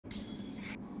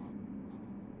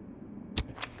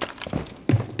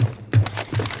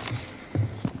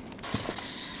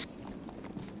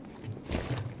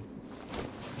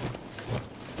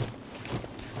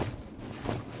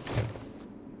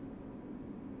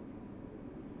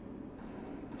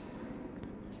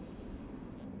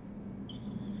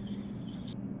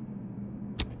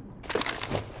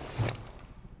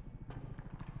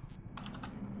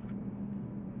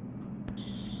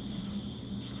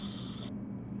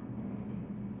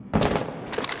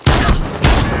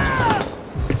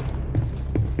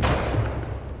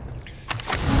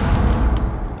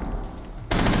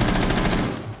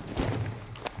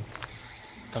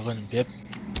别，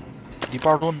离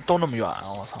包都那么远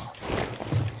啊！我操！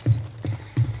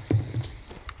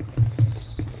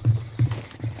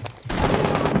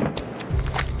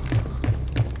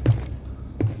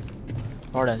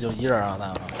包点就一人啊，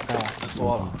大哥，该往回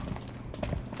缩了。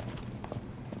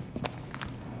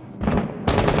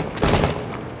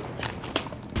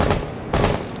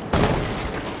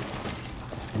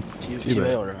基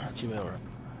北有人，基北有人，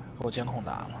给我监控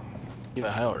打了。基北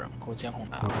还有人，给我监控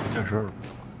打了。这事儿。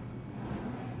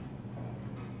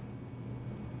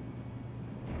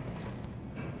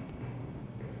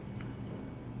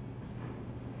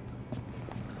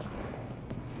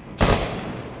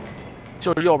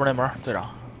 就是右边那门，队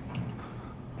长。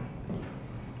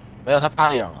没有，他趴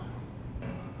地上了。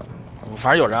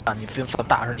反正有人啊，你分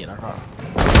大是你的事儿。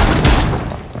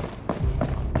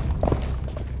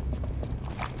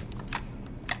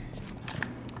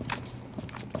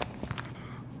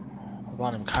我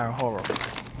帮你们看着后边吧，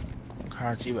看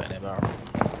着基北那边，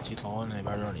机头那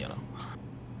边就是你了。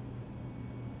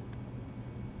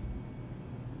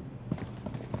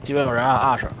基北有人啊，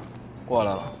阿是过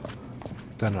来了。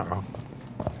在哪儿啊？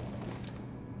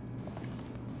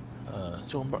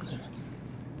 就我们本去。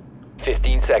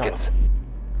 15 seconds.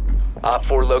 Op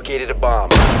 4 located a bomb.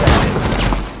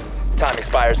 Time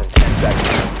expires in 10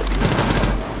 seconds.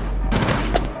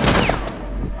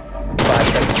 5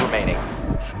 seconds remaining.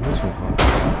 什么情况？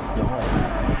赢了。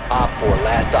Op 4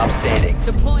 last stop standing.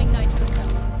 Deploying nitro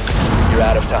zone. You're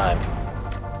out of time.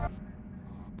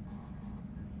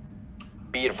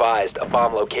 Be advised, a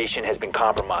bomb location has been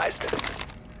compromised.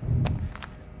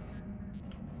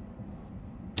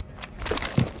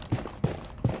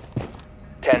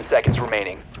 Ten seconds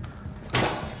remaining.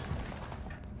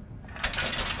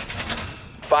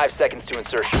 5 seconds to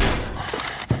insertion.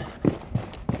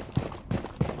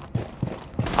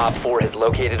 Op 4 has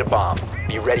located a bomb.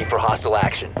 Be ready for hostile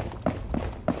action.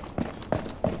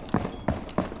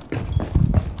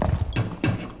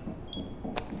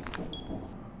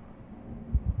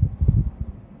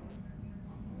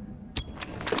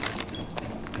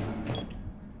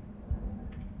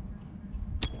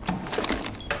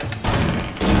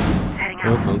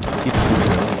有可能地图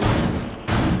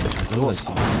我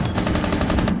操！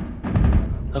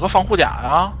那个防护甲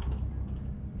呀！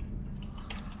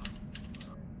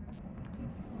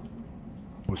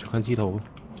我去看机头。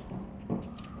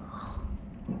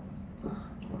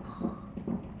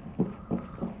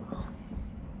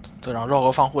队长绕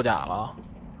个防护甲了。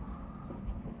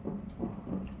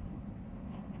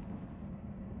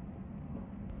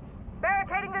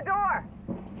 Barricading the door!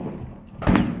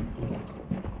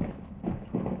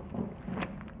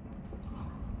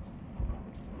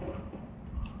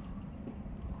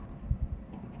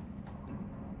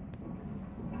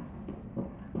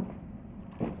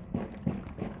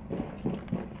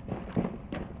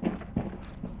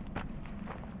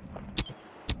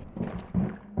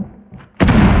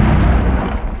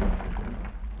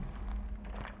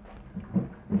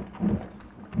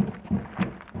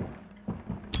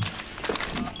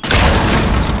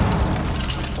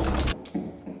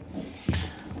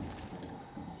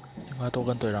都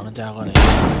跟队长跟嘉哥那个。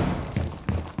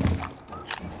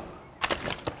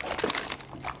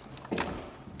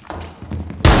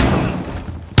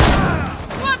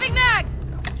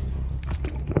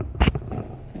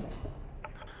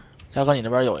嘉哥，你那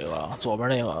边有一个，左边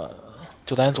那个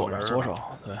就在你左边，左手，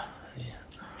对，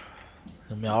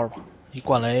你瞄着吧，一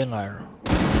灌雷应该是。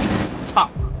操！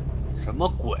什么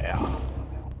鬼啊！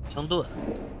枪盾，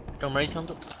正门一枪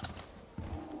盾。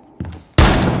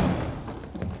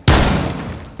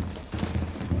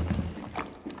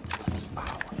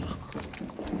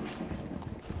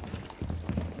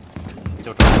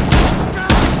 就这。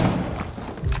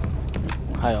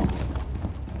还有，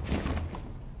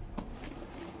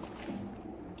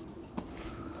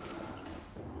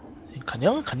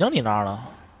肯定你那儿了。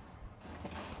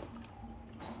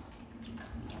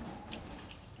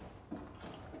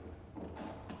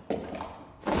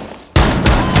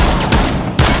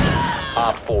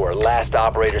Op 4, last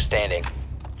operator standing.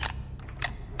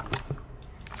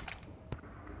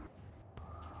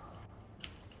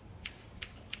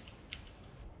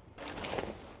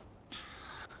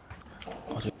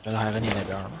 我觉得还跟你那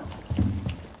边呢。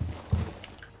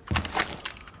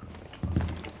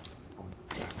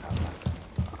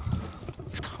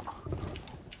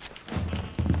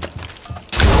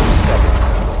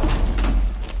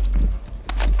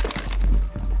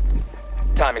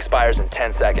Time expires in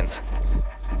 10 seconds.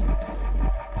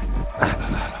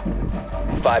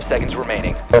 5 seconds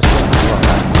remaining.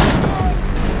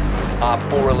 Op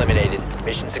 4 eliminated.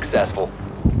 Mission successful.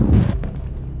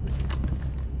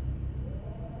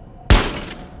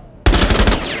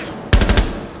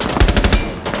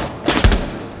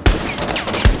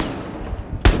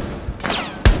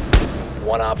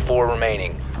 One op 4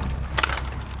 remaining.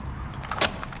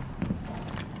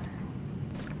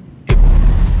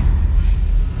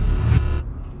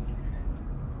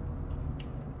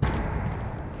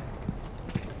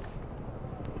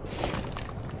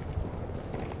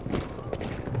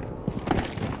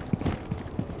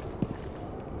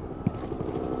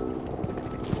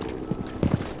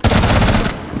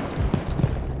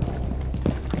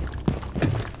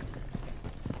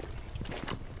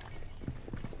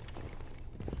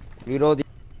 Reloading.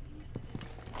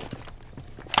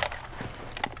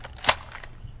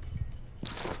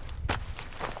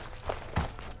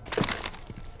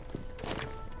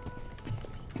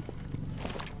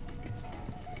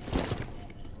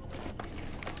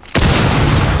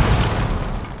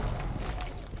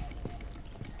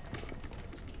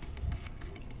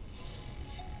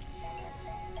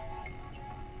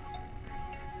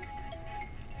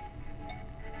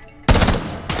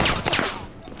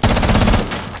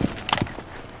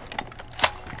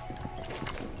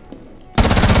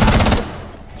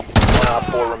 One op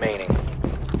 4 remaining.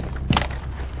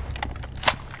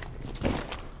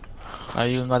 还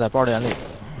有一个应该在包点里，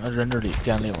人质里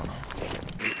店里面呢。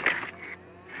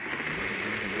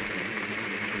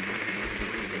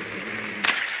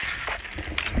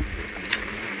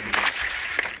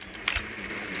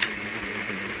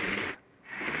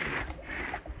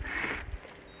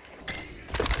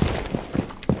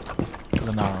这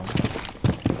个哪儿？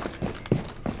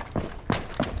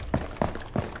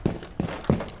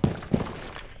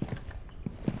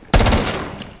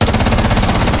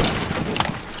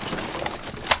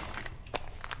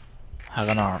还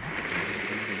搁那儿呢。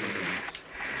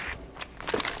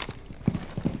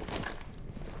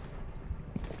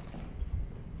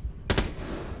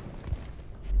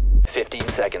 15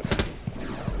 seconds.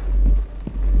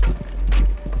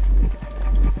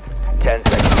 10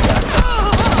 seconds left.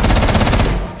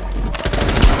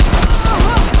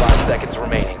 5 seconds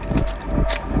remaining.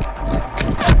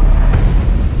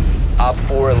 Op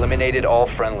 4 eliminated all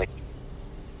friendly.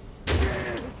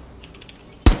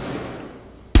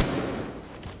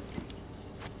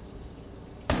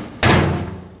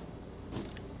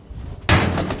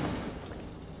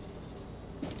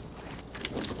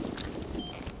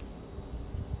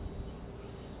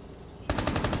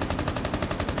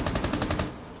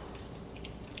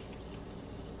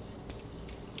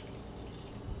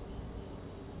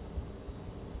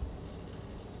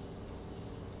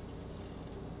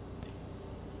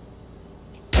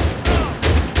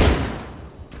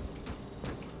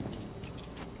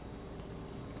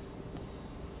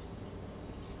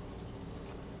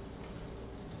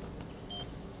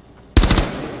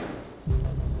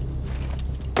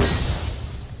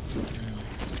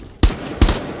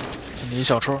一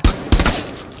小车。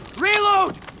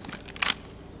 Reload!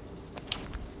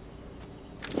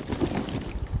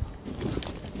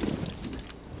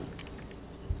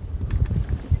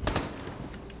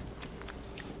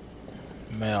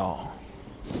 没有。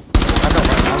看这边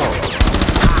拿走了。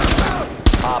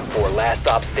 Op 4 last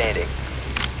stop standing.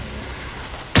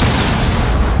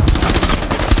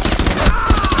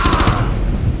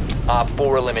 Op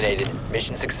 4 eliminated.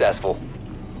 Mission successful.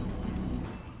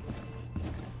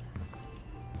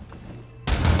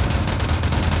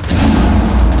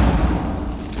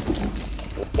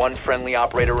 One friendly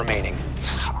operator remaining.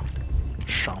 操，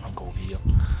上他狗逼了！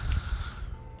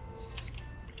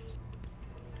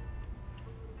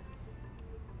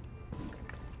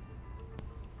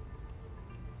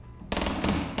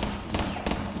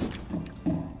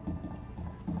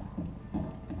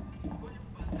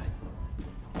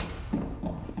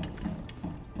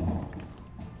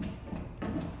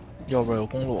右边有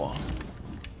公路，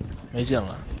没进来。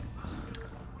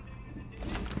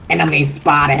 Enemy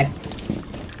spotted.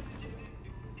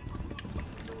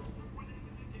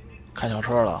 看小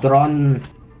车了， Drone.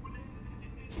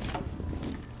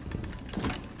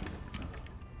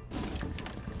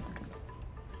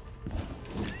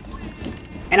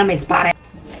 Enemy spotted.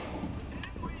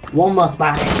 One more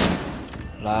spotted.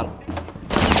 来了，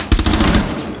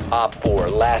 Op 4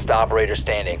 last operator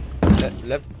standing.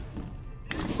 Left.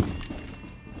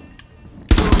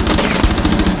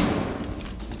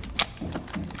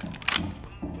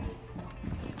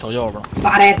 走右边。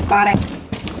 Spotted. Spotted.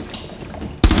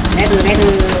 Red.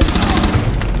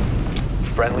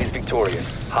 Friendly's victorious.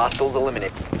 Hostiles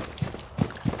eliminated.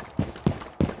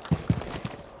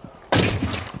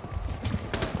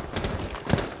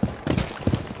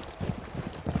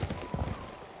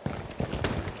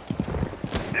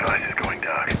 Device is going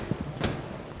dark.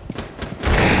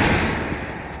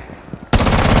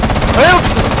 哎呦！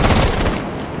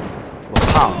我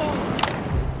操！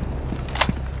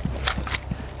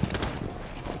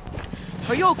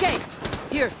 Are you okay?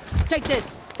 Here, take this.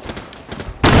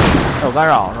 还有干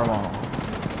扰是吗？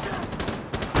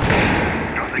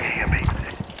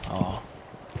 哦，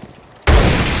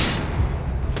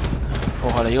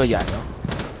破坏了一个眼睛。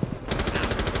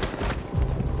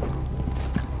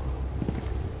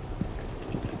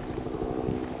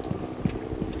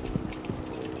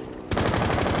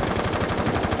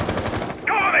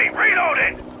 Cover me!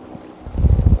 Reloading!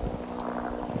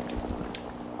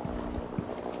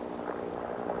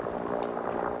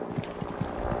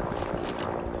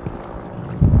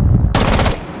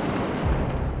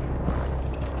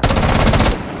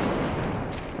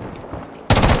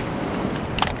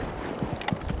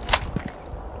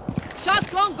 Shot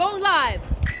drone going live.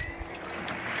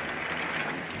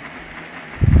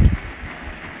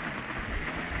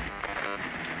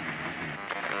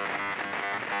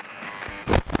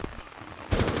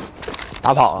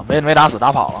 打跑了，没打死，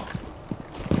打跑了。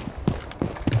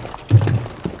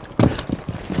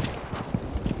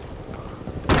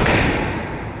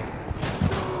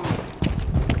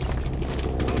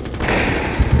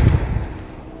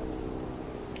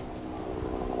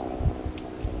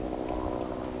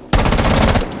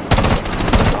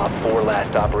 Op 4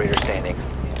 last operator standing.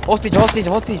 Hostage, hostage,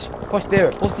 hostage. Push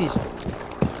there, hostage.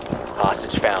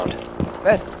 Hostage found.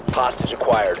 West. Hostage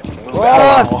acquired. Move 后 out.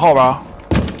 边，我后边。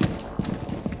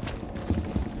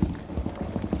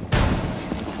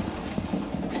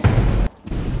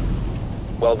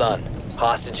 Well done.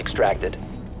 Hostage extracted.